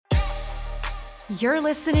You're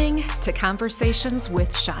listening to Conversations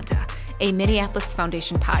with Shonda, a Minneapolis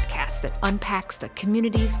Foundation podcast that unpacks the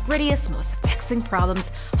community's grittiest, most vexing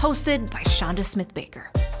problems, hosted by Shonda Smith Baker.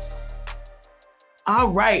 All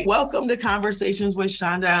right. Welcome to Conversations with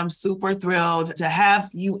Shonda. I'm super thrilled to have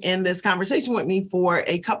you in this conversation with me for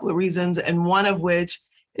a couple of reasons, and one of which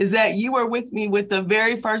is that you were with me with the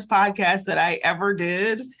very first podcast that I ever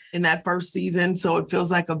did in that first season. So it feels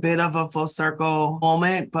like a bit of a full circle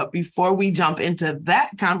moment. But before we jump into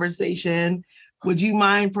that conversation, would you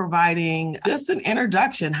mind providing just an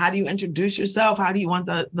introduction? How do you introduce yourself? How do you want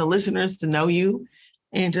the listeners to know you?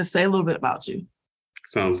 And just say a little bit about you.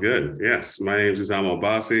 Sounds good. Yes. My name is Uzama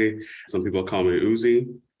Obasi. Some people call me Uzi.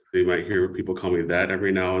 You might hear people call me that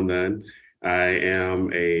every now and then. I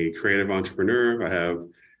am a creative entrepreneur. I have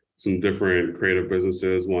some different creative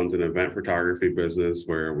businesses. One's an event photography business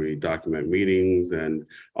where we document meetings and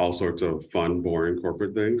all sorts of fun, boring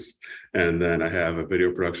corporate things. And then I have a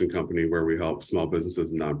video production company where we help small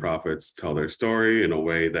businesses and nonprofits tell their story in a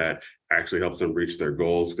way that actually helps them reach their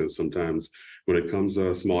goals. Because sometimes when it comes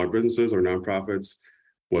to smaller businesses or nonprofits,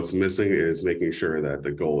 what's missing is making sure that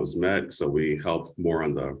the goal is met. So we help more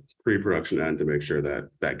on the pre-production end to make sure that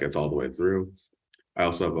that gets all the way through. I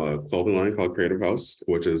also have a clothing line called Creative House,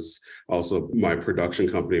 which is also my production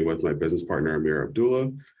company with my business partner, Amir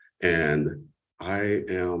Abdullah. And I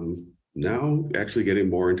am now actually getting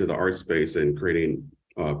more into the art space and creating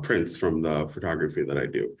prints from the photography that I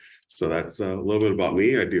do. So that's a little bit about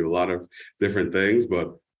me. I do a lot of different things,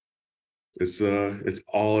 but it's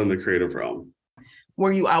all in the creative realm.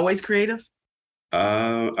 Were you always creative?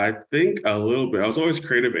 I think a little bit. I was always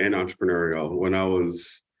creative and entrepreneurial. When I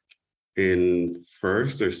was in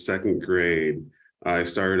first or second grade, I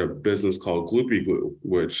started a business called Gloopy Glue,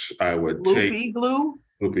 which I would Gloopy Glue?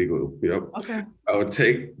 Gloopy Glue, yep. Okay. I would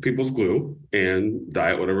take people's glue and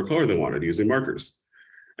dye it whatever color they wanted using markers.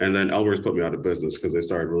 And then Elmer's put me out of business because they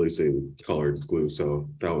started releasing colored glue. So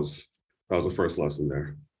that was the first lesson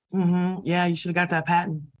there. Mm-hmm. Yeah, you should have got that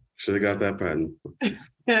patent. Should have got that patent.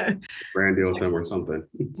 Brand deal with them or something.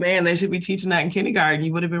 Man, they should be teaching that in kindergarten.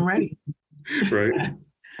 You would have been ready. Right.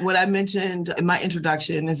 What I mentioned in my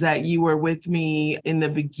introduction is that you were with me in the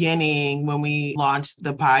beginning when we launched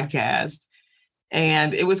the podcast.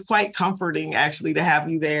 And it was quite comforting, actually, to have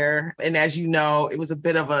you there. And as you know, it was a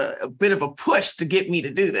bit of a push to get me to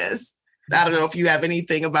do this. I don't know if you have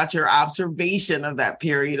anything about your observation of that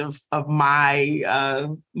period of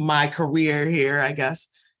my career here, I guess.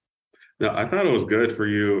 No, I thought it was good for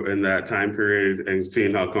you in that time period, and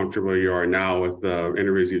seeing how comfortable you are now with the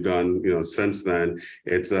interviews you've done, since then.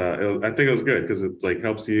 I think it was good because it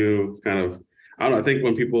helps you kind of, I don't know, I think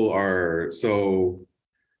when people are so,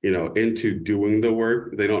 into doing the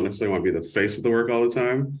work, they don't necessarily want to be the face of the work all the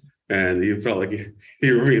time. And you felt like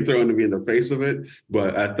you were being thrown to be in the face of it.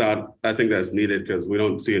 But I think that's needed because we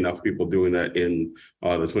don't see enough people doing that in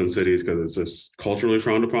the Twin Cities because it's just culturally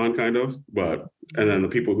frowned upon, kind of. And then the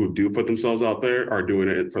people who do put themselves out there are doing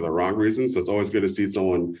it for the wrong reasons. So it's always good to see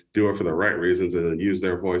someone do it for the right reasons and then use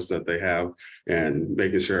their voice that they have and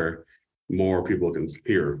making sure more people can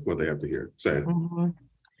hear what they have to say. Mm-hmm.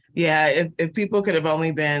 Yeah, if people could have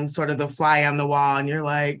only been sort of the fly on the wall and you're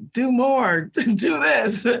like, do more, do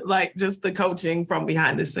this, like just the coaching from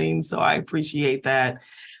behind the scenes. So I appreciate that.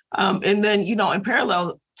 And then, in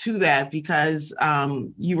parallel to that, because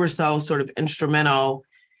you were so sort of instrumental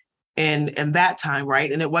in that time,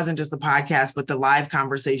 right? And it wasn't just the podcast, but the live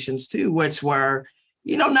conversations too, which were,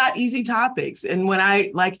 not easy topics. And when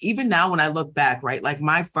even now when I look back, right,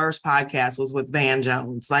 my first podcast was with Van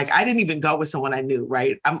Jones. I didn't even go with someone I knew,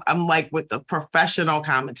 right? I'm with the professional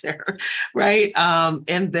commentator, right?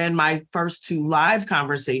 And then my first two live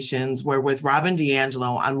conversations were with Robin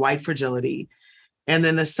DiAngelo on white fragility. And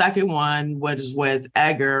then the second one was with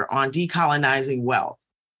Edgar on decolonizing wealth,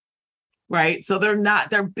 right? So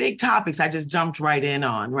they're big topics I just jumped right in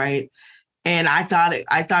on, right? And I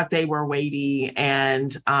thought they were weighty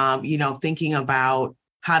and, thinking about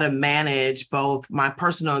how to manage both my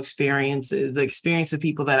personal experiences, the experience of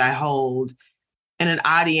people that I hold, and an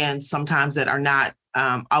audience sometimes that are not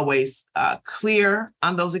always clear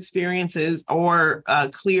on those experiences or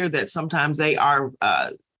clear that sometimes they are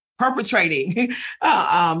perpetrating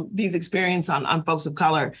these experiences on folks of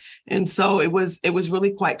color. And so it was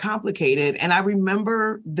really quite complicated. And I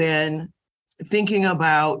remember then thinking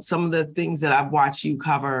about some of the things that I've watched you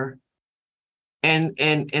cover and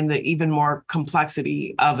the even more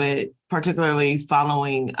complexity of it, particularly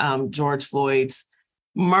following George Floyd's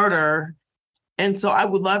murder. And so I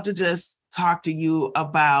would love to just talk to you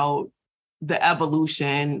about the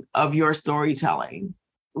evolution of your storytelling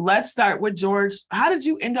let's start with George. How did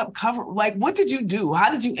you end up covering? Like, what did you do?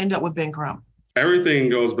 How did you end up with Ben Crump? Everything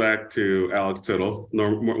goes back to Alex Tittle.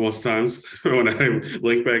 Most times when I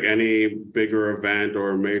link back any bigger event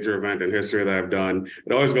or major event in history that I've done,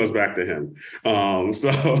 it always goes back to him.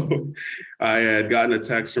 So I had gotten a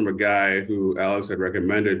text from a guy who Alex had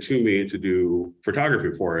recommended to me to do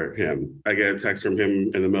photography for him. I get a text from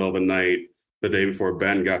him in the middle of the night, the day before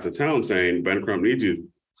Ben got to town, saying, Ben Crump needs you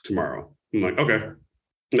tomorrow. I'm like, okay.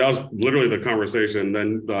 That was literally the conversation.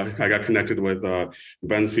 Then I got connected with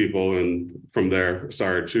Ben's people, and from there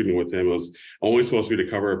started shooting with him. It was only supposed to be to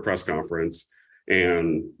cover a press conference,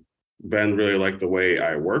 and Ben really liked the way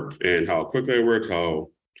I worked and how quickly I worked,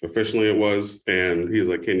 how efficiently it was. And he's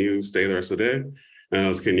like, "Can you stay the rest of the day?" And I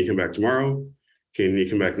was, "Can you come back tomorrow? Can you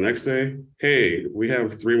come back the next day? Hey, we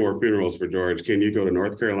have 3 more funerals for George. Can you go to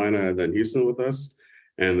North Carolina and then Houston with us?"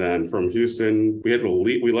 And then from Houston, we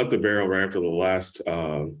left the burial right after the last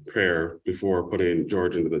prayer before putting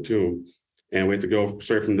George into the tomb. And we had to go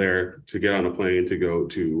straight from there to get on a plane to go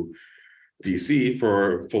to DC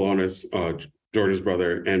for Philonise, George's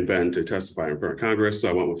brother, and Ben to testify in front of Congress. So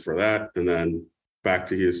I went for that, and then back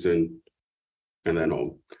to Houston, and then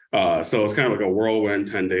home. So it's kind of like a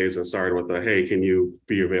whirlwind 10 days that started with a, hey, can you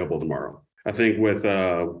be available tomorrow? I think with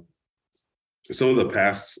some of the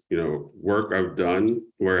past, work I've done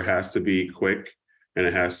where it has to be quick and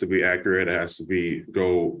it has to be accurate, it has to be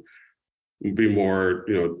more,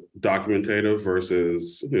 documentative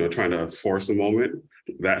versus, trying to force a moment.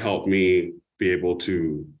 That helped me be able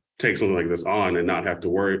to take something like this on and not have to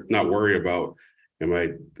worry about, am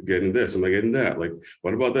I getting this? Am I getting that? Like,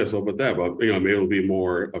 what about this? What about that? But, I'm able to be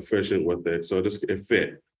more efficient with it. So it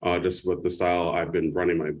fit just with the style I've been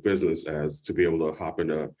running my business as, to be able to hop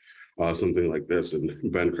into something like this in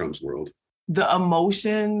Ben Crump's world. The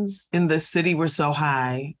emotions in the city were so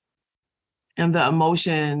high, and the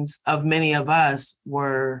emotions of many of us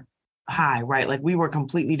were high, right? Like, we were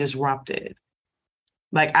completely disrupted.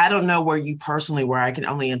 Like, I don't know where you personally were. I can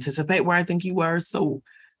only anticipate where I think you were. So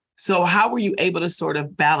how were you able to sort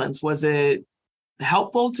of balance? Was it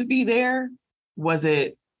helpful to be there? Was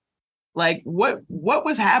it like, what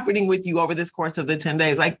was happening with you over this course of the 10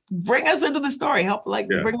 days? Like, bring us into the story.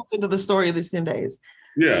 Bring us into the story of these 10 days.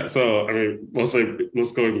 Yeah. So,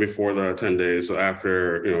 let's go before the 10 days. So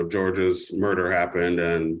after, George's murder happened,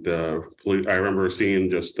 and police, I remember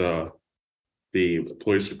seeing just the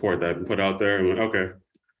police report that had been put out there, and went, okay,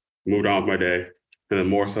 moved on with my day. And then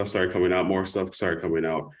more stuff started coming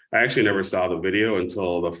out. I actually never saw the video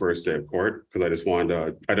until the first day of court, because I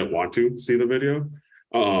didn't want to see the video.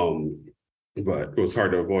 But it was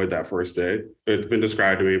hard to avoid that first day. It's been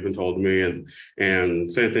described to me, been told to me,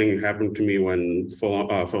 and same thing happened to me when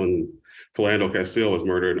Philando Castile was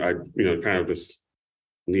murdered. I, kind of just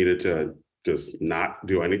needed to just not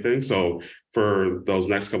do anything. So for those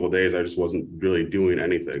next couple of days, I just wasn't really doing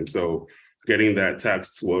anything. So getting that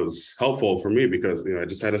text was helpful for me because, I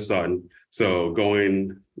just had a son. So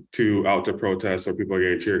going out to protests where people are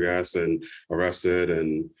getting tear gas and arrested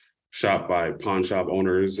and shot by pawn shop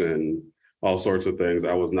owners and all sorts of things,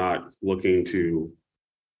 I was not looking to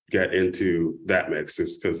get into that mix,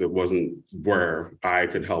 just because it wasn't where I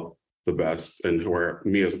could help the best and where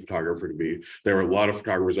me as a photographer could be. There were a lot of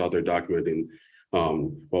photographers out there documenting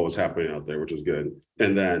what was happening out there, which is good.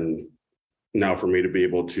 And then now for me to be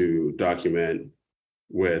able to document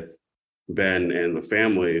with Ben and the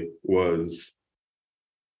family was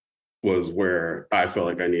where I felt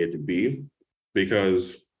like I needed to be,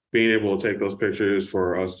 because being able to take those pictures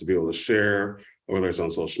for us to be able to share, whether it's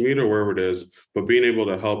on social media or wherever it is, but being able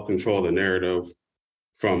to help control the narrative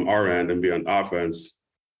from our end and be on offense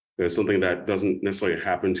is something that doesn't necessarily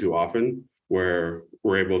happen too often, where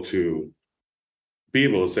we're able to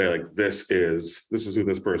say, like, this is who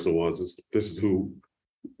this person was. This is who,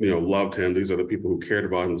 loved him. These are the people who cared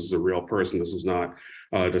about him. This is a real person. This was not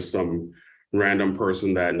just some random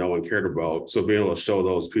person that no one cared about. So being able to show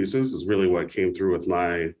those pieces is really what came through with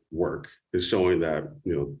my work, is showing that,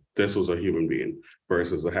 this was a human being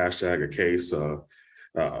versus a hashtag, a case,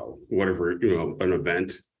 whatever, an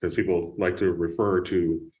event, because people like to refer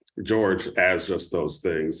to George as just those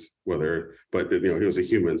things, but he was a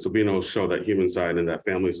human. So being able to show that human side and that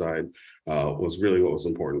family side was really what was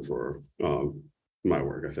important for my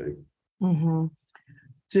work, I think. Mm-hmm.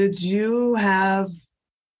 Did you have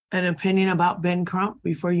an opinion about Ben Crump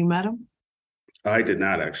before you met him? I did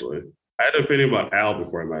not, actually. I had an opinion about Al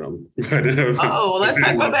before I met him. Let's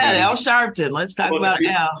talk about that. Al Sharpton. Let's talk about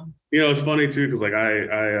Al. It's funny too, because like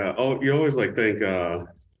you always like think,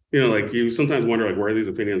 like you sometimes wonder like where these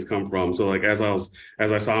opinions come from. So like as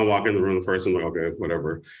I saw him walk in the room first, I'm like, okay,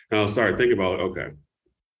 whatever. And I started thinking about, okay,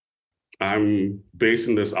 I'm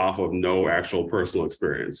basing this off of no actual personal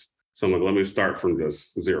experience. So I'm like, let me start from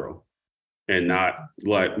just zero and not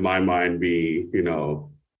let my mind be,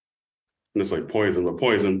 just like poison, but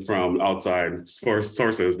poison from outside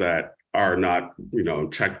sources that are not,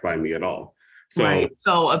 checked by me at all. So, right.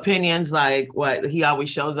 So opinions like what he always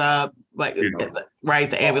shows up, like, right,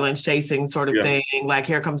 the ambulance chasing sort of thing, like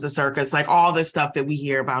here comes the circus, like all this stuff that we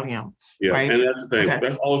hear about him. Yeah, right? And that's the thing. Okay.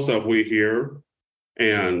 That's all the stuff we hear.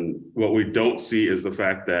 And what we don't see is the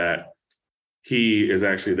fact that he is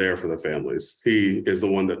actually there for the families. He is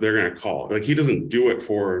the one that they're going to call. Like, he doesn't do it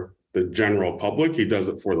for the general public. He does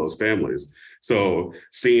it for those families. So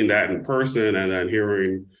seeing that in person and then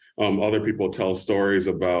hearing other people tell stories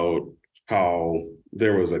about how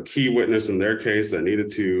there was a key witness in their case that needed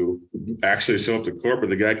to actually show up to court, but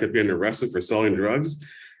the guy kept getting arrested for selling drugs.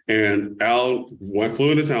 And Al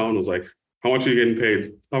flew into town and was like, how much are you getting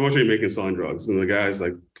paid? How much are you making selling drugs? And the guy's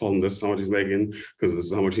like, told him this is how much he's making because this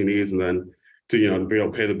is how much he needs. And then to, be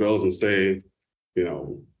able to pay the bills and stay,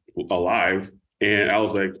 alive. And I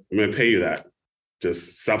was like, I'm going to pay you that.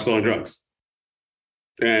 Just stop selling drugs.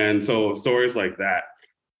 And so stories like that,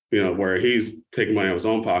 where he's taking money out of his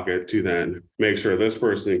own pocket to then make sure this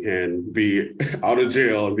person can be out of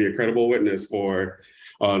jail and be a credible witness for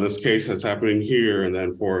this case that's happening here. And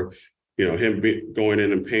then for, him going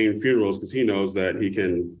in and paying funerals because he knows that he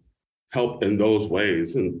can help in those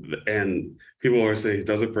ways. And people are saying he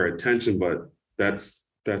does it for attention, but that's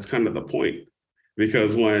kind of the point.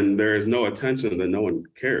 Because when there is no attention, then no one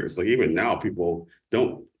cares. Like, even now, people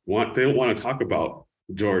don't want to talk about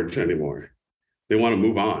George anymore. They want to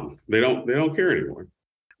move on. They don't care anymore.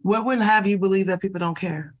 What would have you believe that people don't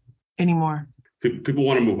care anymore? People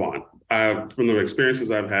want to move on. From the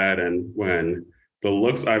experiences I've had and when the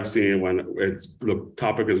looks I've seen when the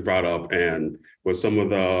topic is brought up, and with some of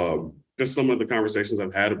the conversations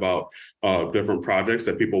I've had about different projects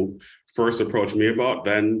that people first approach me about,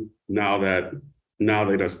 then now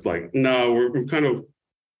they just like, no,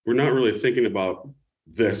 we're not really thinking about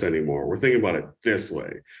this anymore. We're thinking about it this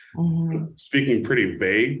way. Mm-hmm. Speaking pretty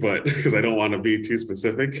vague, but because I don't want to be too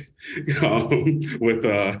specific, with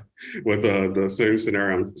the same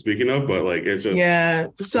scenario I'm speaking of, but like it's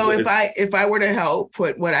just So if I were to help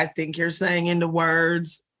put what I think you're saying into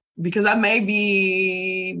words, because I may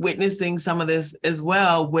be witnessing some of this as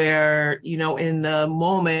well, where in the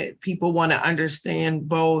moment people want to understand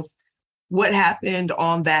both what happened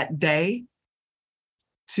on that day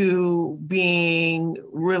to being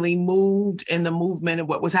really moved in the movement of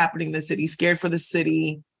what was happening in the city, scared for the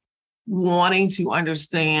city, wanting to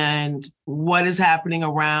understand what is happening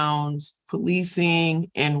around policing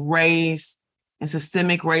and race and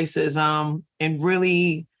systemic racism, and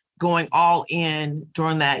really going all in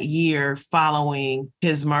during that year following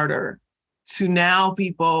his murder, to now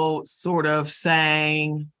people sort of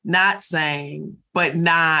but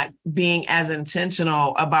not being as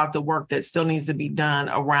intentional about the work that still needs to be done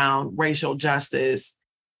around racial justice,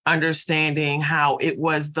 understanding how it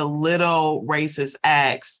was the little racist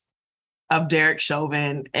acts of Derek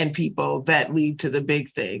Chauvin and people that lead to the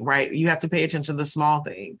big thing, right? You have to pay attention to the small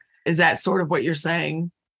thing. Is that sort of what you're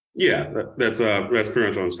saying? Yeah, that's pretty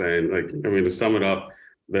much what I'm saying. Like, to sum it up,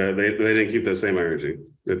 they didn't keep the same energy.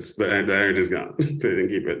 The energy's gone. They didn't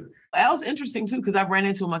keep it. Al's interesting too, because I've ran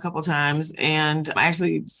into him a couple of times, and I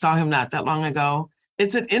actually saw him not that long ago.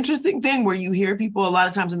 It's an interesting thing where you hear people a lot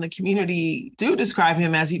of times in the community do describe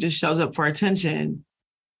him as he just shows up for attention.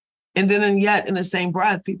 And yet in the same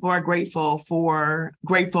breath, people are grateful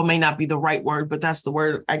may not be the right word, but that's the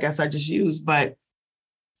word I guess I just used, but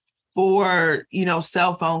for,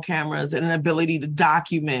 cell phone cameras and an ability to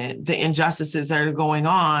document the injustices that are going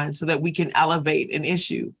on so that we can elevate an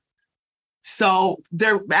issue. So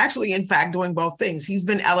they're actually, in fact, doing both things. He's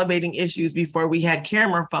been elevating issues before we had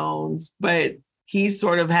camera phones, but he's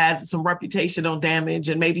sort of had some reputational damage,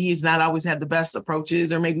 and maybe he's not always had the best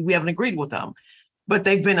approaches, or maybe we haven't agreed with them, but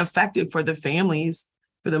they've been effective for the families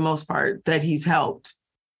for the most part that he's helped.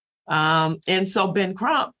 And so Ben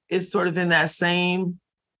Crump is sort of in that same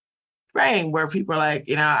frame where people are like,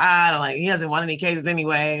 I don't like, he hasn't won any cases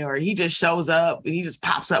anyway, or he just shows up, he just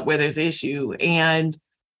pops up where there's issue. And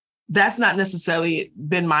that's not necessarily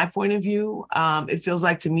been my point of view. It feels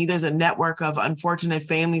like to me, there's a network of unfortunate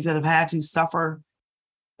families that have had to suffer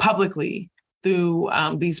publicly through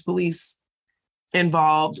these police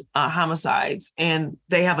involved homicides. And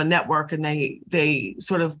they have a network, and they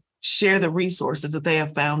sort of share the resources that they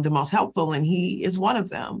have found the most helpful. And he is one of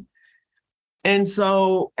them. And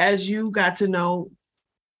so as you got to know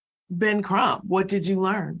Ben Crump, what did you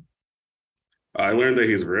learn? I learned that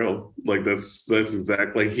he's real. Like that's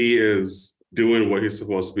exactly, he is doing what he's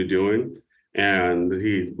supposed to be doing. And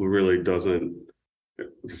he really doesn't,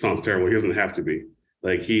 it sounds terrible, he doesn't have to be.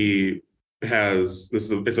 Like he has,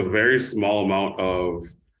 it's a very small amount of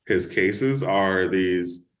his cases are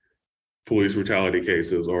these police brutality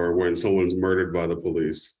cases or when someone's murdered by the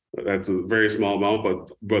police. That's a very small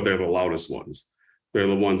amount, but they're the loudest ones. They're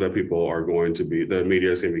the ones that people are going to be, the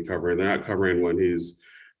media is going to be covering. They're not covering when he's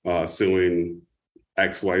suing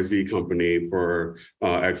XYZ company for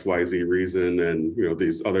XYZ reason, and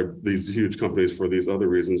these huge companies for these other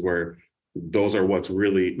reasons, where that's what's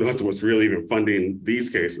really even funding these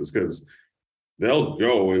cases, because they'll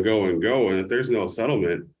go and go and go, and if there's no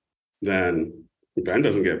settlement, then Ben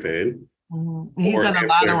doesn't get paid. Mm-hmm. He's done a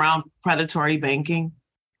lot around predatory banking.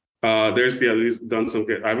 He's done some.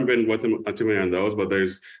 I haven't been with him too many on those, but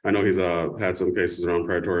I know he's had some cases around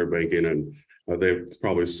predatory banking, and they've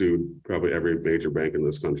probably sued every major bank in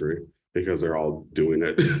this country because they're all doing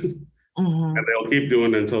it. Mm-hmm. And they'll keep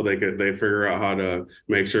doing it until they figure out how to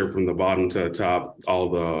make sure from the bottom to the top all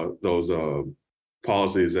those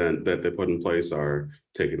policies that they put in place are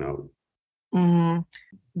taken out. Mm-hmm.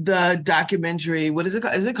 The documentary, what is it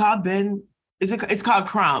called? Is it called Ben? It's called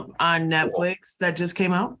Crump on Netflix that just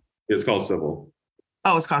came out? It's called Civil.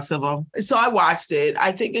 Oh, it's called Civil. So I watched it.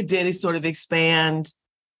 I think it did sort of expand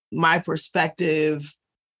my perspective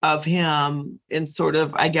of him and sort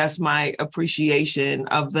of, I guess, my appreciation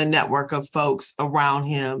of the network of folks around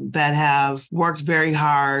him that have worked very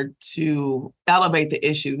hard to elevate the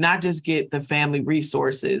issue, not just get the family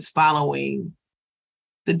resources following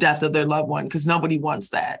the death of their loved one, because nobody wants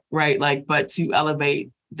that, right? But to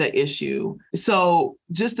elevate the issue. So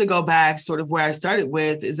just to go back sort of where I started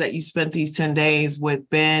with is that you spent these 10 days with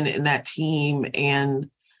Ben and that team and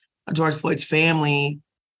George Floyd's family.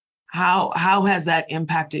 How has that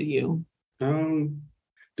impacted you?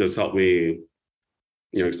 Just helped me,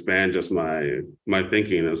 expand just my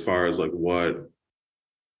thinking as far as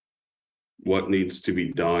what needs to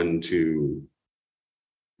be done to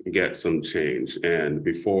get some change. And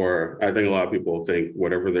before, I think a lot of people think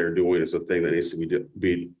whatever they're doing is a thing that needs to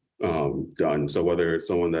be done. So whether it's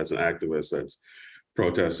someone that's an activist that's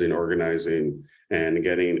protesting, organizing, and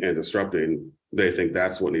disrupting, they think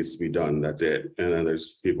that's what needs to be done. That's it. And then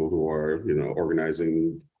there's people who are,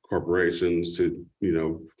 organizing corporations to,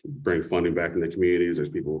 bring funding back in the communities. There's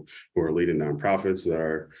people who are leading nonprofits that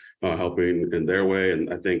are helping in their way.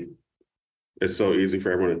 And I think it's so easy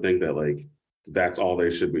for everyone to think that that's all they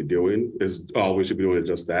should be doing, is all we should be doing is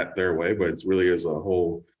just that their way. But it really is a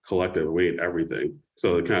whole collective. We need everything.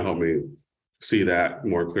 So it kind of helped me see that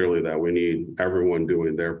more clearly, that we need everyone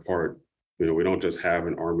doing their part. We don't just have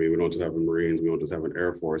an army, we don't just have a Marines, we don't just have an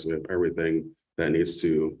Air Force. We have everything that needs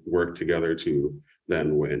to work together to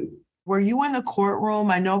then win. Were you in the courtroom?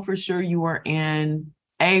 I know for sure you were in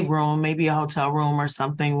a room, maybe a hotel room or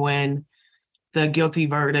something, when the guilty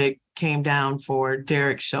verdict came down for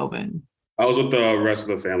Derek Chauvin. I was with the rest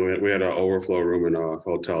of the family. We had an overflow room in a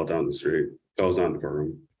hotel down the street. I was not in the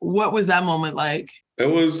courtroom. What was that moment like? It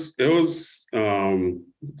was a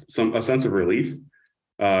sense of relief.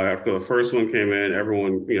 After the first one came in,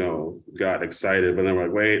 everyone, got excited, but then we're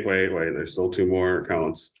like, wait, there's still 2 more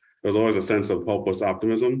counts. There's always a sense of hopeless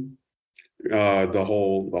optimism the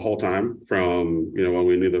whole time, from, when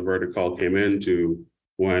we knew the verdict call came in to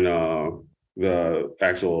when the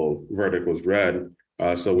actual verdict was read.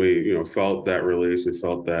 So we, felt that release. We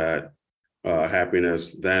felt that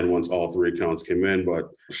happiness then once all 3 counts came in.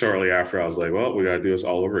 But shortly after, I was like, well, we got to do this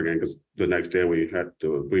all over again, because the next day we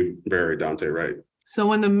buried Daunte Wright.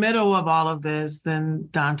 So in the middle of all of this, then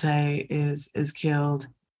Daunte is killed,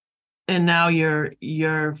 and now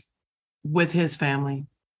you're with his family.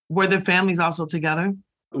 Were the families also together?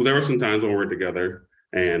 There were some times when we were together,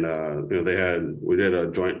 and we did a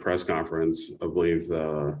joint press conference, I believe,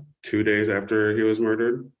 2 days after he was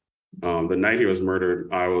murdered. The night he was murdered,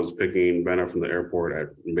 I was picking Ben up from the airport at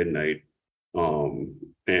midnight,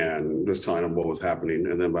 and just telling him what was happening.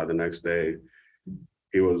 And then by the next day,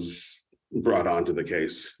 he was brought onto the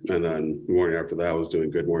case. And then the morning after that, I was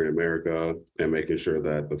doing Good Morning America and making sure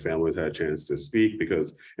that the families had a chance to speak,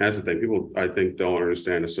 because that's the thing, people, I think, don't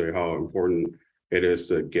understand necessarily how important it is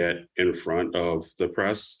to get in front of the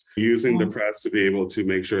press, using the press to be able to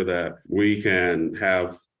make sure that we can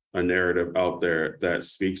have a narrative out there that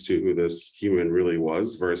speaks to who this human really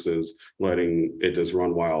was, versus letting it just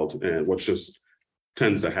run wild, and what's just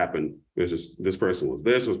tends to happen. It's just this person was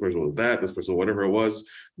this person was that, this person, whatever it was.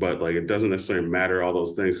 But like, it doesn't necessarily matter all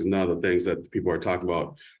those things, because none of the things that people are talking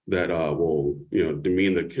about that will,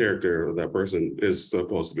 demean the character of that person is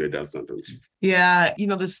supposed to be a death sentence. Yeah,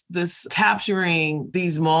 this capturing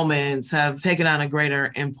these moments have taken on a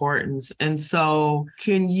greater importance. And so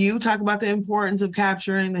can you talk about the importance of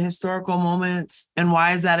capturing the historical moments, and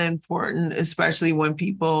why is that important, especially when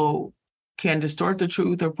people can distort the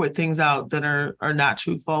truth or put things out that are not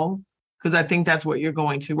truthful? Because I think that's what you're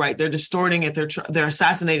going to, right? They're distorting it. They're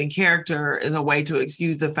assassinating character in a way to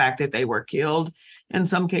excuse the fact that they were killed in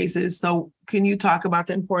some cases. So can you talk about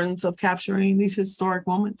the importance of capturing these historic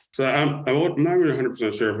moments? So I'm not even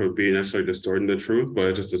 100% sure if it would be necessarily distorting the truth,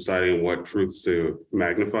 but just deciding what truths to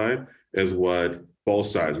magnify is what both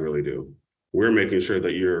sides really do. We're making sure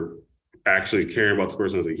that you're actually caring about the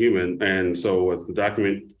person as a human. And so with the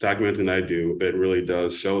documenting I do, it really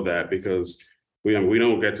does show that, because we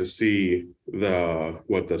don't get to see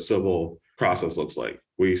what the civil process looks like.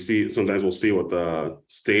 Sometimes we'll see what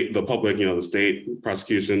the public, the state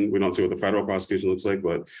prosecution, we don't see what the federal prosecution looks like,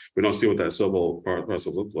 but we don't see what that civil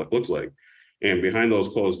process looks like. And behind those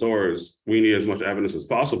closed doors, we need as much evidence as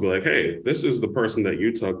possible. Like, hey, this is the person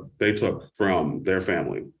that they took from their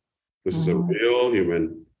family. This is a real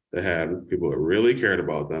human that had people that really cared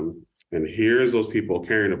about them. And here's those people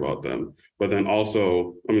caring about them. But then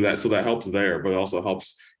also, that helps there, but it also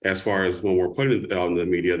helps as far as when we're putting it out in the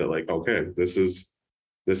media that, like, okay, it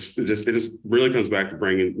just really comes back to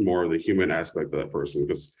bringing more of the human aspect of that person,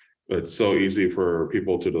 because it's so easy for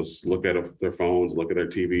people to just look at their phones, look at their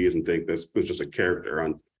TVs and think this is just a character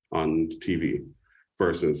on TV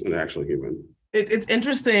versus an actual human. It's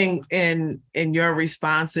interesting in your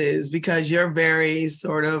responses, because you're very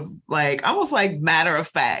sort of like almost like matter of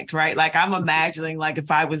fact, right? Like I'm imagining, like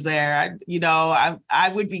if I was there, I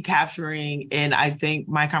would be capturing in, I think,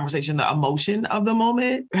 my conversation, the emotion of the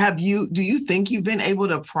moment. Do you think you've been able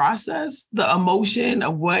to process the emotion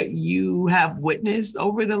of what you have witnessed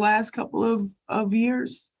over the last couple of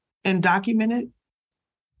years and document it?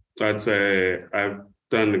 I'd say I've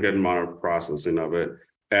done a good amount of processing of it.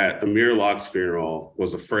 At Amir Locke's funeral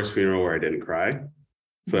was the first funeral where I didn't cry.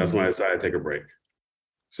 So that's when I decided to take a break.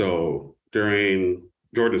 So during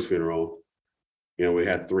Jordan's funeral, we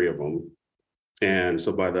had 3 of them. And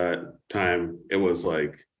so by that time, it was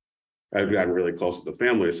like, I've gotten really close to the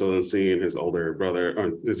family. So then seeing his younger brother,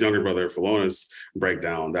 Philonis, break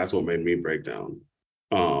down, that's what made me break down.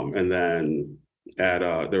 And then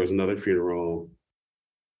there was another funeral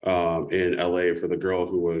in LA for the girl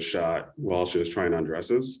who was shot while she was trying on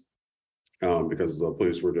dresses, because the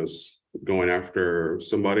police were just going after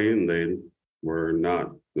somebody and they were not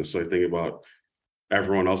necessarily thinking about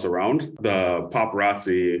everyone else around. The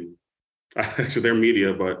paparazzi, actually they're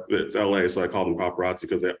media, but it's LA, so I call them paparazzi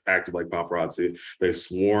because they acted like paparazzi. They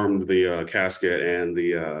swarmed the casket and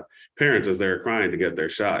the parents as they were crying to get their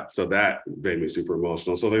shot. So that made me super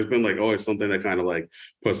emotional. So there's been like always something that kind of like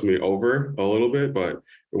puts me over a little bit, but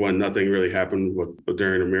when nothing really happened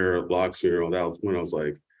during Amir Locke's funeral, that was when I was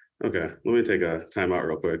like, okay, let me take a time out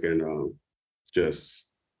real quick and just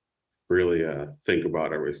really think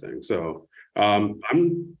about everything. So I'm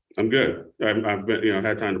good. I've been,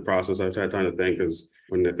 had time to process. I've had time to think, because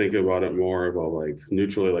when I think about it more about like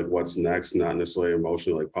neutrally, like what's next, not necessarily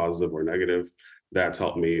emotionally like positive or negative, that's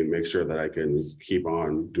helped me make sure that I can keep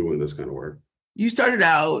on doing this kind of work. You started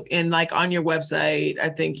out in like on your website, I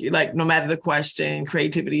think you're like, no matter the question,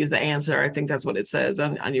 creativity is the answer. I think that's what it says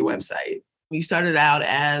on your website. You started out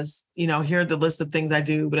as, here are the list of things I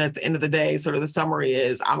do, but at the end of the day, sort of the summary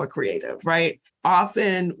is I'm a creative, right?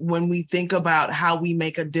 Often when we think about how we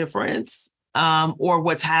make a difference or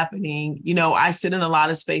what's happening, I sit in a lot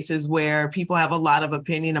of spaces where people have a lot of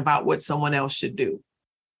opinion about what someone else should do.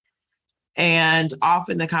 And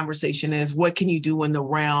often the conversation is, what can you do in the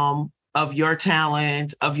realm of your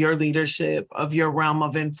talent, of your leadership, of your realm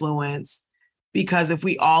of influence? Because if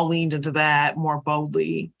we all leaned into that more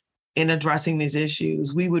boldly in addressing these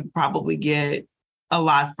issues, we would probably get a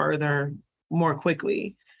lot further more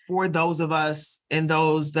quickly. For those of us and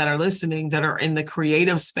those that are listening that are in the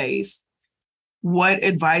creative space, what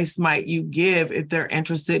advice might you give if they're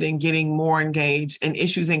interested in getting more engaged in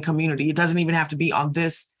issues in community? It doesn't even have to be on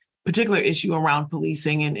this particular issue around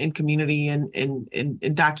policing and community and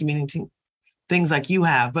documenting things like you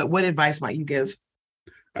have, but what advice might you give?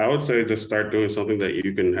 I would say just start doing something that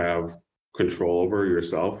you can have control over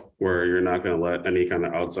yourself, where you're not going to let any kind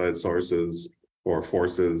of outside sources or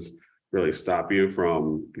forces really stop you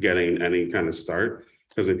from getting any kind of start.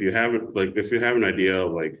 Because if you have an idea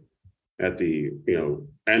like at the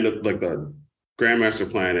end of like the Grand Master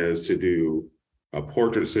Plan is to do a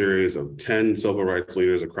portrait series of 10 civil rights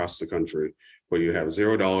leaders across the country, but you have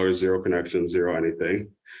 $0, zero connections, zero anything,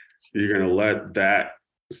 you're going to let that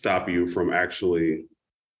stop you from actually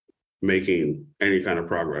making any kind of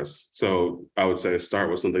progress. So I would say start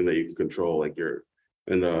with something that you can control, like you're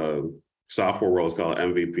in the software world, it's called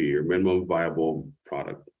MVP, or minimum viable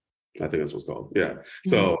product. I think that's what's called. Yeah.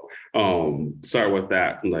 So start with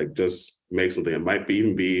that and like just make something. It might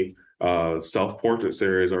even be a self-portrait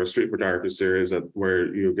series or a street photography series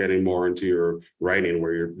where you're getting more into your writing,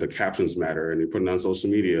 where the captions matter and you're putting on social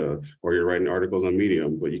media, or you're writing articles on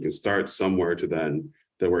Medium. But you can start somewhere to then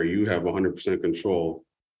that where you have 100% control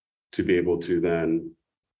to be able to then,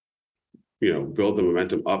 build the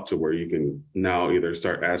momentum up to where you can now either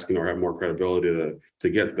start asking or have more credibility to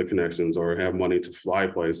get the connections, or have money to fly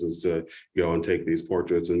places to go and take these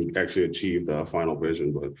portraits and actually achieve the final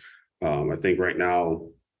vision. But I think right now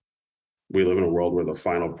we live in a world where the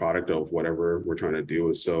final product of whatever we're trying to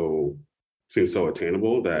do seems so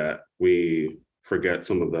attainable that we forget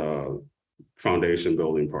some of the foundation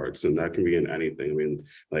building parts, and that can be in anything. I mean,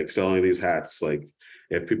 like selling these hats, like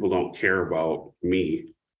if people don't care about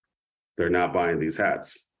me, they're not buying these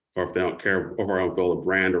hats. Or if they don't care, or I don't build a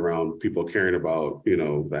brand around people caring about,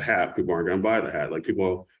 the hat, people aren't going to buy the hat. Like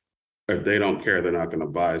people, if they don't care, they're not going to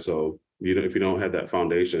buy. So if you don't have that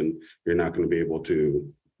foundation, you're not going to be able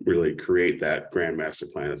to really create that grand master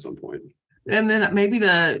plan at some point. And then maybe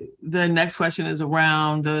the next question is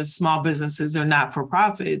around the small businesses or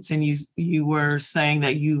not-for-profits. And you were saying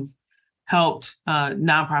that you've helped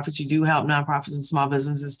nonprofits. You do help nonprofits and small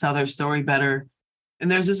businesses tell their story better. And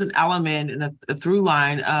there's just an element and a through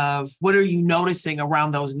line of what are you noticing around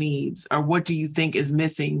those needs, or what do you think is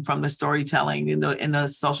missing from the storytelling in the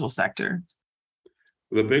social sector?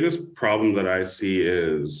 The biggest problem that I see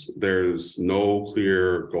is there's no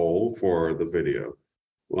clear goal for the video.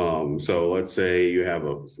 So let's say you have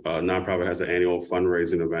a nonprofit has an annual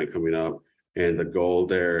fundraising event coming up, and the goal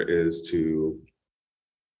there is to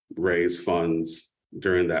raise funds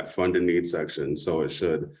during that fund and need section. So it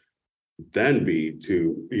should then be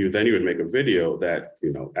you would make a video that,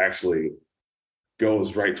 actually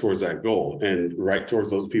goes right towards that goal and right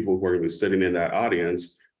towards those people who are going to be sitting in that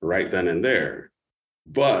audience right then and there.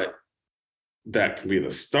 But that can be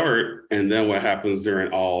the start. And then what happens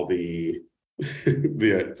during all the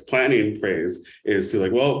planning phase is to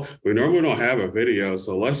like, well, we normally don't have a video,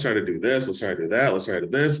 so let's try to do this, let's try to do that, let's try to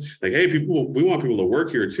do this. Like, hey, we want people to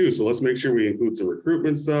work here too, so let's make sure we include some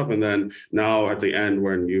recruitment stuff. And then now at the end,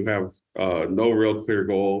 when you have no real clear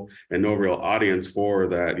goal and no real audience for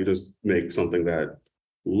that, you just make something that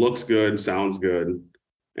looks good, sounds good,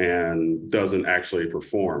 and doesn't actually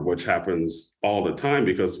perform, which happens all the time,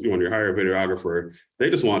 because when you hire a videographer, they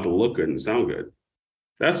just want it to look good and sound good.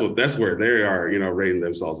 That's where they are, rating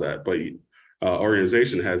themselves at. But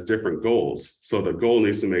organization has different goals, so the goal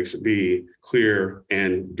needs to be clear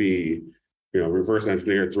and be, reverse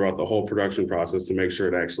engineered throughout the whole production process to make sure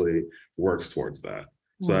it actually works towards that.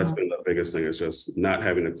 So that's been the biggest thing, is just not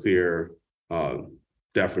having a clear,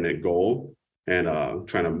 definite goal and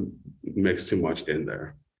trying to mix too much in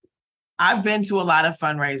there. I've been to a lot of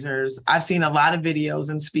fundraisers. I've seen a lot of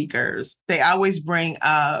videos and speakers. They always bring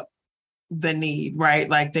up the need, right?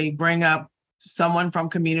 Like they bring up someone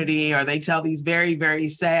from community, or they tell these very, very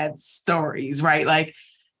sad stories, right? Like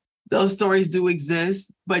those stories do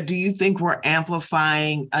exist, but do you think we're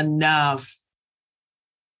amplifying enough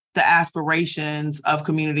the aspirations of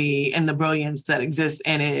community and the brilliance that exists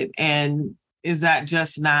in it? And is that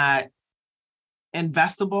just not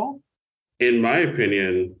investable? In my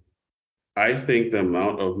opinion, I think the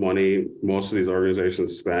amount of money most of these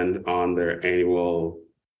organizations spend on their annual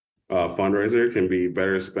fundraiser can be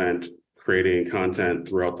better spent creating content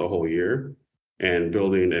throughout the whole year and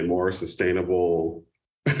building a more sustainable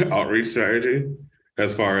outreach strategy,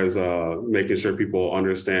 as far as making sure people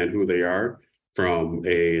understand who they are from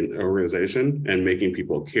an organization and making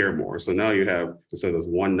people care more. So now you have, instead of this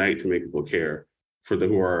one night to make people care, for the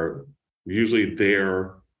who are usually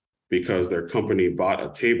there because their company bought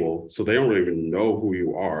a table, so they don't really even know who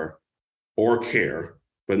you are or care.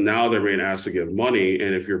 But now they're being asked to give money.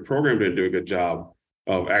 And if your program didn't do a good job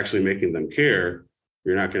of actually making them care,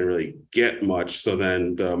 you're not going to really get much. So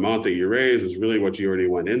then the amount that you raise is really what you already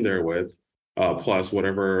went in there with, plus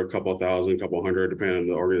whatever, a couple thousand, couple hundred, depending on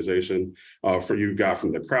the organization, for you got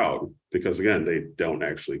from the crowd, because again, they don't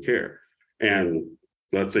actually care. And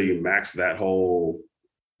let's say you max that whole,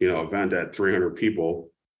 event at 300 people,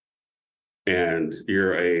 and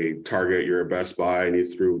you're a Target, you're a Best Buy, and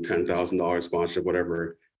you threw $10,000 sponsorship,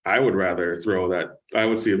 whatever. I would rather I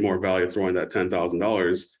would see more value throwing that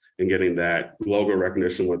 $10,000 and getting that logo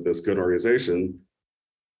recognition with this good organization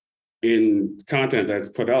in content that's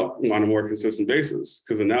put out on a more consistent basis.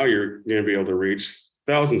 Because now you're going to be able to reach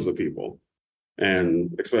thousands of people.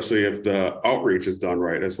 And especially if the outreach is done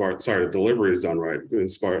right, the delivery is done right,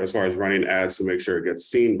 as far as running ads to make sure it gets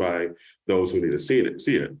seen by those who need to see it.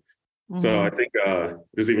 Mm-hmm. So I think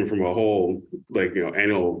just even from a whole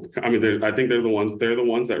annual, I think they're the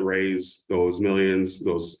ones that raise those millions,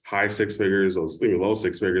 those high six figures, those low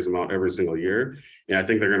six figures amount every single year. And I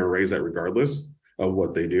think they're going to raise that regardless of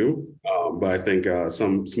what they do. But I think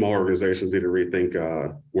some small organizations need to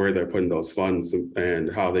rethink where they're putting those funds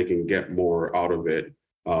and how they can get more out of it,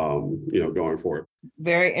 going forward.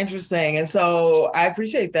 Very interesting. And so I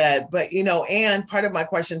appreciate that. But, and part of my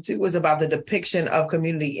question too was about the depiction of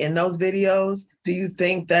community in those videos. Do you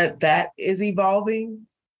think that is evolving?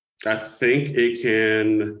 I think it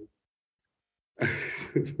can.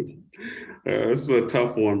 This is a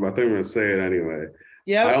tough one, but I think I'm going to say it anyway.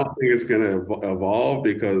 Yeah, I don't think it's going to evolve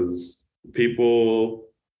because people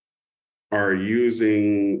are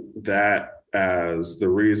using that as the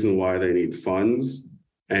reason why they need funds.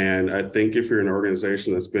 And I think if you're an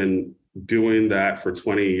organization that's been doing that for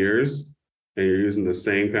 20 years and you're using the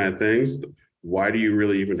same kind of things, why do you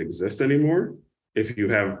really even exist anymore? If you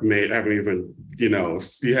haven't made any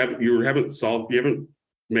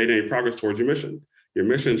progress towards your mission. Your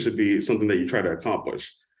mission should be something that you try to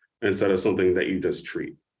accomplish instead of something that you just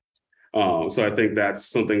treat. So I think that's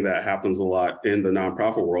something that happens a lot in the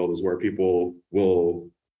nonprofit world, is where people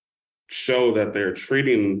will show that they're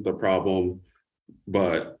treating the problem,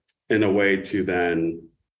 but in a way to then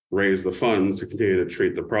raise the funds to continue to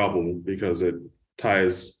treat the problem, because it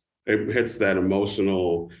hits that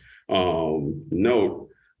emotional note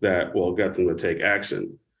that will get them to take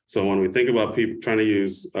action. So when we think about people trying to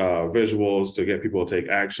use visuals to get people to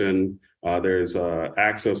take action, there's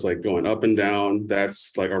axis like going up and down.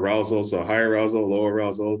 That's like arousal, so high arousal, low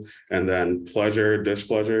arousal, and then pleasure,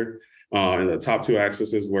 displeasure. And the top two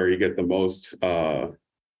axes is where you get the most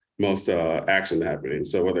action happening.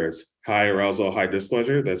 So whether it's high arousal, high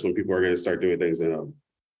displeasure, that's when people are going to start doing things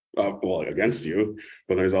against you.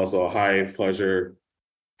 But there's also high pleasure,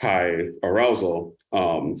 high arousal.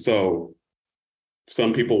 So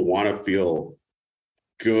some people want to feel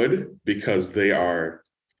good because they are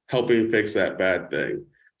helping fix that bad thing.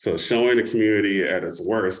 So showing the community at its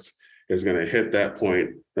worst is going to hit that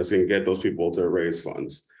point that's going to get those people to raise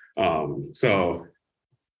funds. So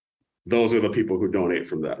those are the people who donate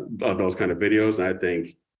from those kind of videos. And I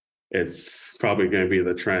think it's probably going to be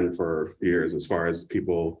the trend for years, as far as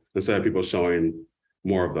people, instead of people showing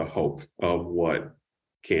more of the hope of what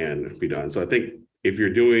can be done. So I think if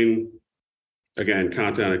you're doing, again,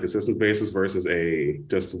 content on a consistent basis versus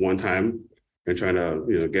just one time and trying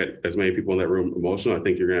to get as many people in that room emotional, I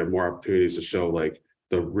think you're going to have more opportunities to show like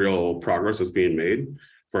the real progress that's being made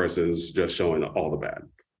versus just showing all the bad.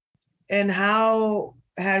 And how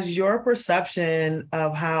has your perception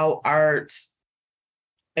of how art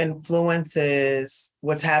influences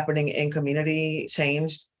what's happening in community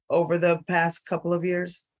changed over the past couple of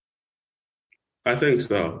years? I think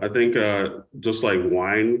so. I think just like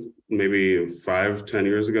wine, maybe 5-10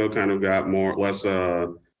 years ago, kind of got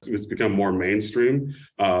it's become more mainstream,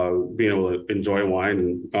 being able to enjoy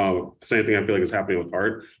wine. And same thing I feel like is happening with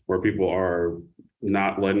art, where people are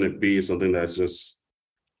not letting it be something that's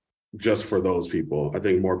just for those people. I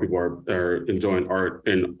think more people are enjoying art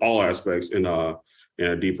in all aspects in a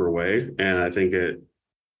deeper way. And I think it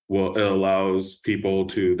allows people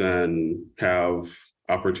to then have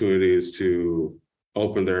opportunities to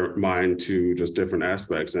open their mind to just different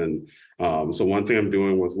aspects. And so one thing I'm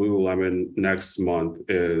doing with Lululemon next month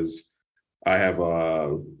is I have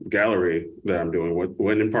a gallery that I'm doing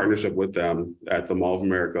in partnership with them at the Mall of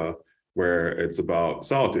America, where it's about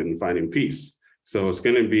solitude and finding peace. So it's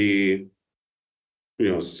going to be,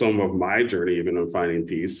 some of my journey even of finding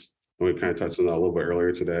peace. And we kind of touched on that a little bit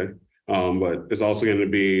earlier today. But it's also going to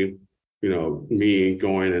be, me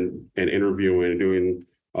going and interviewing and doing,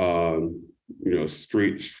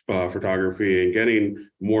 street photography and getting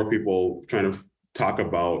more people trying to talk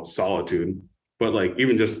about solitude. But like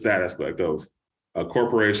even just that aspect of a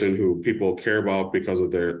corporation who people care about because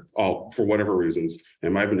of for whatever reasons,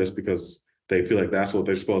 it might have been just because they feel like that's what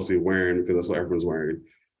they're supposed to be wearing because that's what everyone's wearing.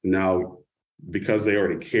 Now, because they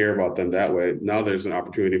already care about them that way, now there's an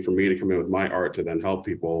opportunity for me to come in with my art to then help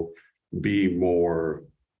people be more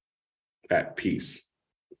at peace.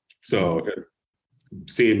 So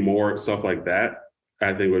seeing more stuff like that,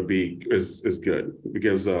 I think is good. It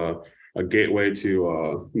gives a gateway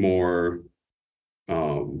to more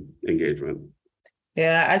engagement.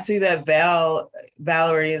 Yeah, I see that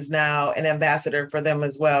Valerie is now an ambassador for them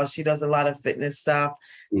as well. She does a lot of fitness stuff.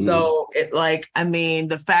 So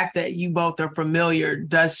the fact that you both are familiar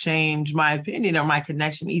does change my opinion or my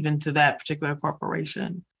connection even to that particular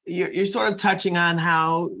corporation. You're sort of touching on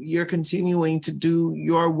how you're continuing to do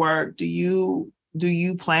your work. Do you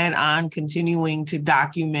plan on continuing to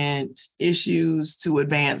document issues to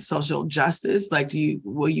advance social justice? Like,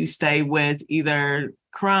 will you stay with either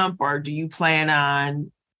Crump, or do you plan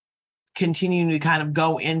on continuing to kind of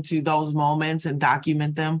go into those moments and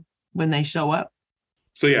document them when they show up?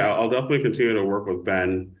 So yeah, I'll definitely continue to work with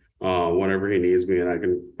Ben whenever he needs me, and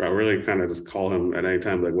I really kind of just call him at any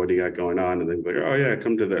time, like, what do you got going on? And then be like, oh yeah,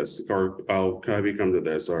 come to this, or I'll have you come to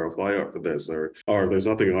this, or I'll fly out for this, or if there's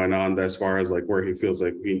nothing going on as far as like where he feels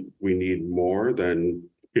like we need more, then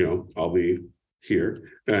I'll be here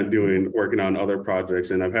and working on other projects.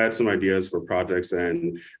 And I've had some ideas for projects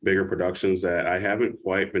and bigger productions that I haven't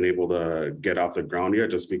quite been able to get off the ground yet,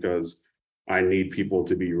 just because I need people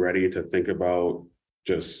to be ready to think about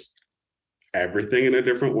just everything in a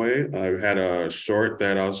different way. I had a short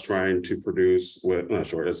that I was trying to produce with,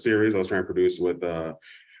 a series I was trying to produce with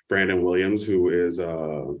Brandon Williams, who is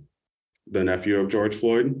the nephew of George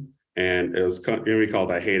Floyd. And it was going to be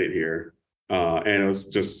called I Hate It Here. And it was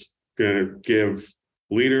just going to give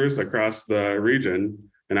leaders across the region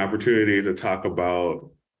an opportunity to talk about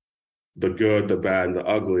the good, the bad, and the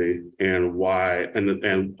ugly, and why,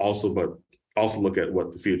 and also look at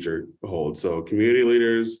what the future holds. So community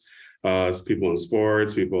leaders, people in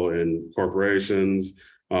sports, people in corporations,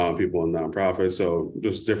 people in nonprofits. So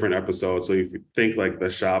just different episodes. So if you think like The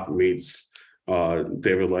Shop meets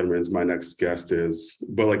David Letterman's My Next Guest is,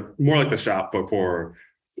 but like more like The Shop, but for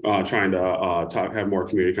trying to have more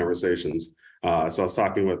community conversations. So I was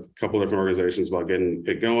talking with a couple different organizations about getting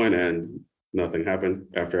it going, and nothing happened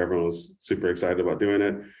after everyone was super excited about doing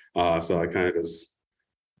it. So I kind of just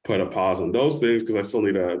put a pause on those things because I still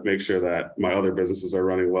need to make sure that my other businesses are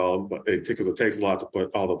running well, but because it takes a lot to put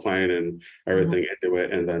all the planning and everything into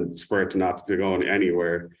it, and then for it to not to go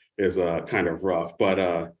anywhere is kind of rough.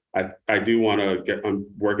 But I do want to I'm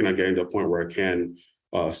working on getting to a point where I can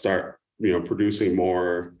start producing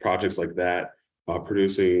more projects like that,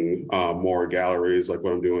 producing more galleries like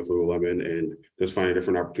what I'm doing with Lululemon, and just finding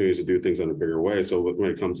different opportunities to do things in a bigger way. So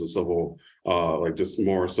when it comes to civil, like just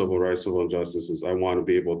more civil rights, civil injustices, I want to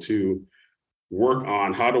be able to work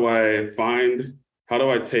on how do I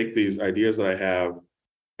take these ideas that I have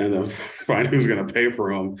and then find who's going to pay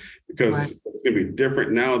for them, because it's going to be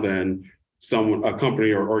different now than a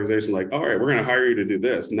company or organization like, all right, we're going to hire you to do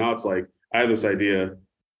this. Now it's like, I have this idea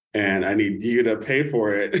and I need you to pay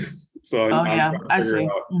for it. So I'm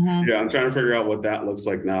trying to figure out what that looks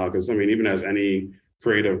like now. Because I mean, even as any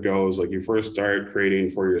creative goes, like you first start creating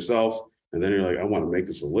for yourself, and then you're like, I want to make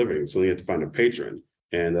this a living. So you have to find a patron,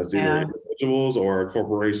 and that's either individuals or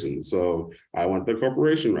corporations. So I went the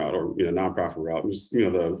corporation route, or nonprofit route, just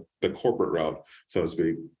the corporate route, so to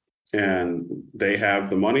speak. And they have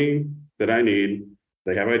the money that I need.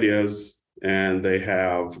 They have ideas, and they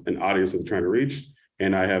have an audience that they're trying to reach.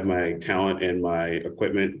 And I have my talent and my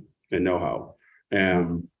equipment and know-how,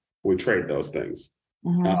 and we trade those things.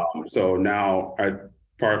 So now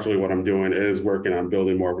partially what I'm doing is working on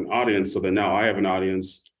building more of an audience, so that now I have an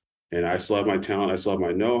audience, and I still have my talent, I still have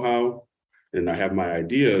my know-how, and I have my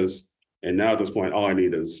ideas. And now at this point, all I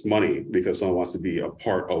need is money, because someone wants to be a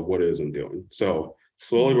part of what it is I'm doing. So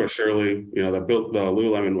slowly but surely, that built the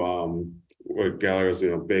Lululemon gallery is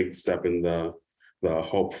a big step in the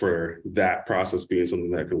hope for that process being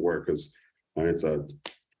something that could work, because it's a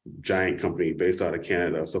giant company based out of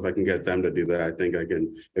Canada. So if I can get them to do that, I think I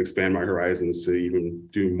can expand my horizons to even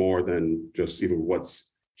do more than just even what's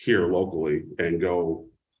here locally and go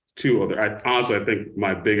to other. I think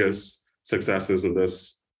my biggest successes in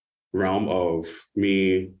this realm of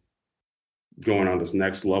me going on this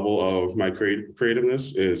next level of my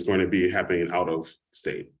creativeness is going to be happening out of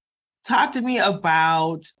state. Talk to me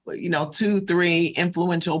about, 2-3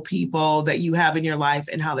 influential people that you have in your life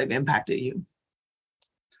and how they've impacted you.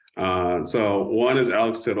 So one is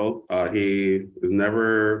Alex Tittle. He's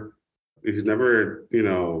never,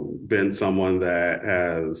 been someone that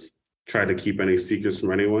has tried to keep any secrets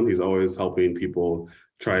from anyone. He's always helping people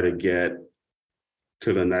try to get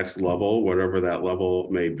to the next level, whatever that level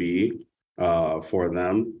may be for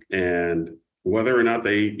them. And whether or not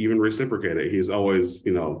they even reciprocate it, he's always,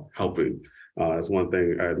 helping. That's one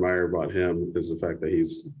thing I admire about him, is the fact that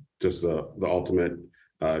he's just the ultimate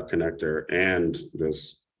connector, and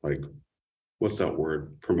just like, what's that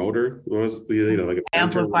word? Promoter? What was like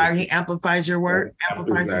amplifier? He amplifies your work.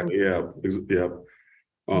 Exactly. Yeah.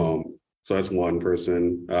 So that's one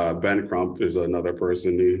person. Ben Crump is another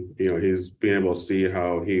person. He's being able to see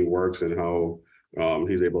how he works and how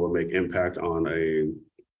he's able to make impact on a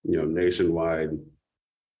nationwide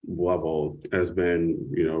level has been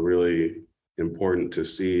really important to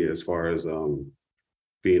see as far as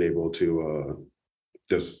being able to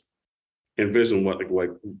just envision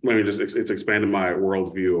it's expanded my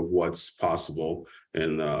worldview of what's possible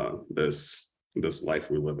in this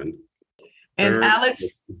life we live in. And Alex,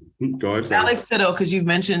 go ahead. Sorry. Alex Tittle, because you've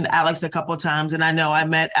mentioned Alex a couple of times, and I know I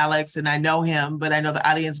met Alex and I know him, but I know the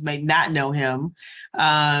audience may not know him.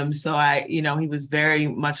 So he was very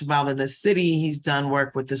much involved in the city. He's done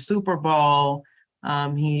work with the Super Bowl.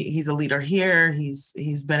 He's a leader here.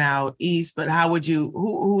 He's been out east. But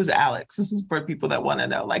who's Alex? This is for people that want to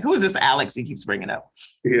know. Like, who is this Alex he keeps bringing up?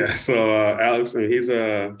 Yeah. So Alex, and he's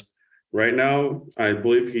right now, I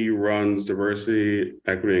believe he runs diversity,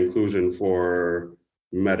 equity, inclusion for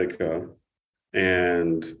Medica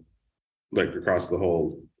and across the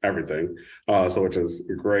whole everything. So which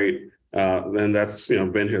is great. And that's,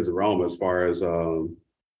 been his realm as far as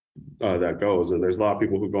that goes. And there's a lot of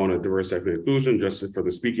people who go into diversity, equity, inclusion just for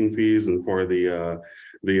the speaking fees and for the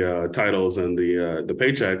titles and the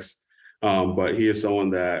paychecks. But he is someone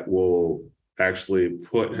that will actually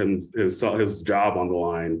put his job on the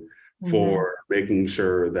line for making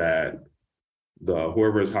sure that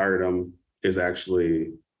whoever has hired him is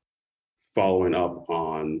actually following up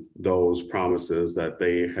on those promises that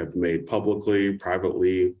they have made publicly,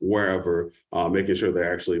 privately, wherever, making sure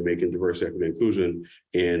they're actually making diversity, equity, inclusion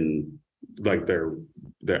in their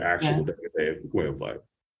actual day-to-day way of life.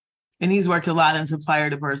 And he's worked a lot in supplier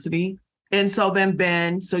diversity. And so then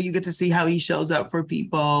Ben, so you get to see how he shows up for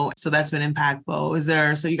people. So that's been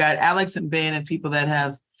impactful. So you got Alex and Ben and people that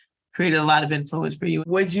have created a lot of influence for you.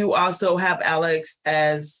 Would you also have Alex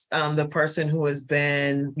as the person who has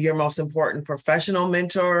been your most important professional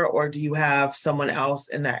mentor, or do you have someone else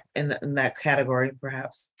in that category,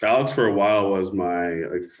 perhaps? Alex for a while was my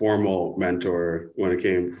formal mentor when it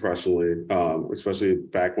came professionally, especially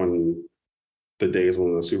back when the days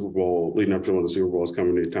when the Super Bowl, leading up to when the Super Bowl was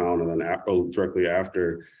coming to town, and then directly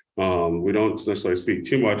after. We don't necessarily speak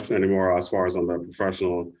too much anymore as far as on the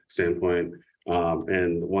professional standpoint.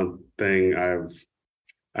 And one thing I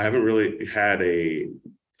haven't really had a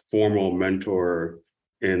formal mentor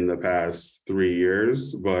in the past 3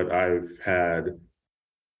 years, but what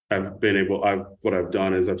I've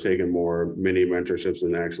done is I've taken more mini mentorships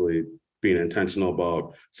and actually being intentional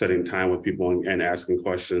about setting time with people and asking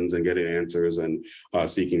questions and getting answers and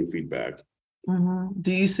seeking feedback. Mm-hmm.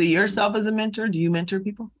 Do you see yourself as a mentor? Do you mentor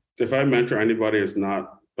people? If I mentor anybody, it's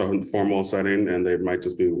not a formal setting and they might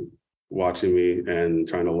just be watching me and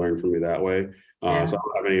trying to learn from me that way. So I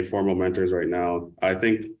don't have any formal mentors right now. I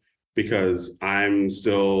think because I'm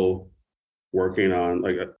still working on,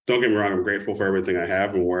 don't get me wrong, I'm grateful for everything I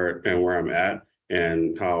have and where I'm at,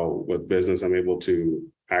 and how with business I'm able to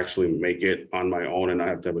actually make it on my own and not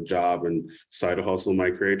have to have a job and side hustle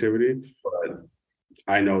my creativity. But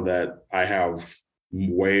I know that I have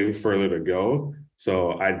way further to go.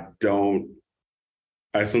 So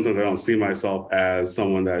sometimes I don't see myself as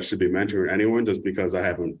someone that should be mentoring anyone just because I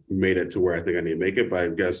haven't made it to where I think I need to make it. But I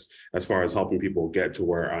guess as far as helping people get to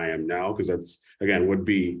where I am now, because that's, again, would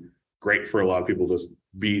be great for a lot of people to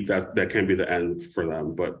be that can be the end for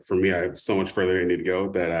them. But for me, I have so much further I need to go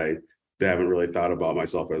that I haven't really thought about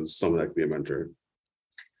myself as someone that could be a mentor.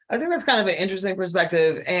 I think that's kind of an interesting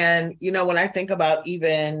perspective. And, when I think about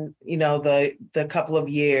even, the couple of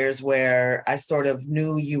years where I sort of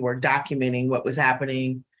knew you were documenting what was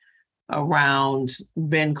happening around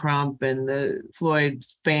Ben Crump and the Floyd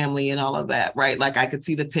family and all of that, right? Like I could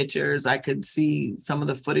see the pictures, I could see some of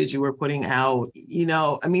the footage you were putting out,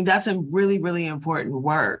 that's a really, really important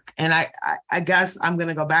work. And I guess I'm going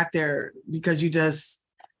to go back there because you just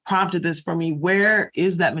prompted this for me. Where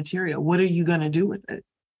is that material? What are you going to do with it?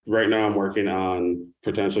 Right now, I'm working on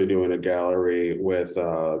potentially doing a gallery with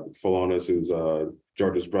Pholonis, who's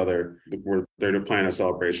George's brother. They're planning a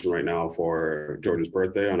celebration right now for George's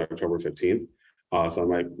birthday on October 15th. So I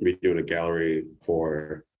might be doing a gallery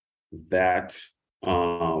for that.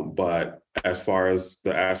 But as far as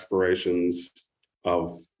the aspirations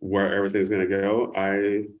of where everything's going to go,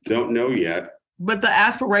 I don't know yet. But the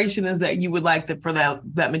aspiration is that you would like for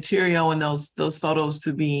that material and those photos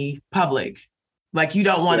to be public. Like you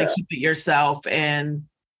don't want to keep it yourself, and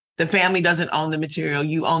the family doesn't own the material.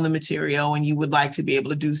 You own the material, and you would like to be able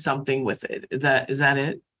to do something with it. Is that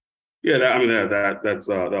it? Yeah, that was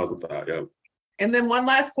the thought. Yeah. And then one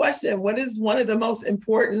last question: what is one of the most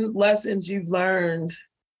important lessons you've learned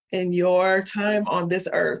in your time on this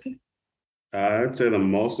earth? I'd say the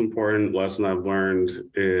most important lesson I've learned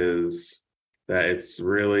is that it's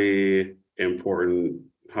really important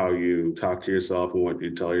how you talk to yourself and what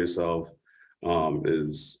you tell yourself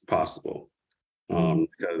is possible.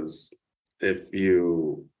 Because if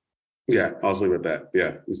you, I'll just leave it at that.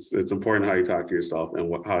 Yeah, it's important how you talk to yourself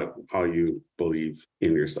and how you believe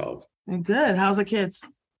in yourself. Good. How's the kids?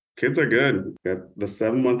 Kids are good. The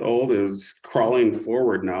 7-month-old is crawling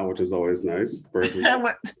forward now, which is always nice, versus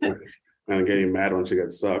and getting mad when she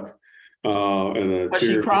gets stuck. Was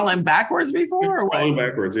she crawling backwards before? Or crawling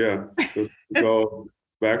backwards, yeah. Just go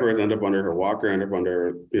backwards, end up under her walker, end up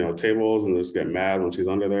under tables, and just get mad when she's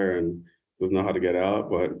under there and doesn't know how to get out.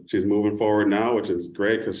 But she's moving forward now, which is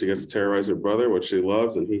great because she gets to terrorize her brother, which she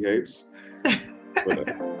loves and he hates.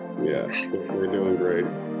 But we're doing great.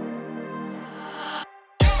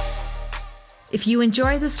 If you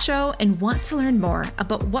enjoy this show and want to learn more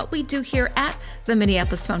about what we do here at the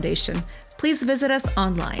Minneapolis Foundation, please visit us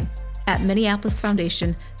online at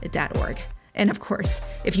minneapolisfoundation.org. And of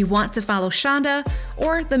course, if you want to follow Shonda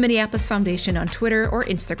or the Minneapolis Foundation on Twitter or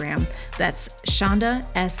Instagram, that's Shonda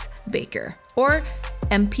S. Baker or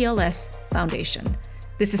MPLS Foundation.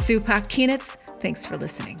 This is Sue Pak-Kienitz. Thanks for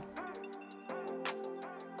listening.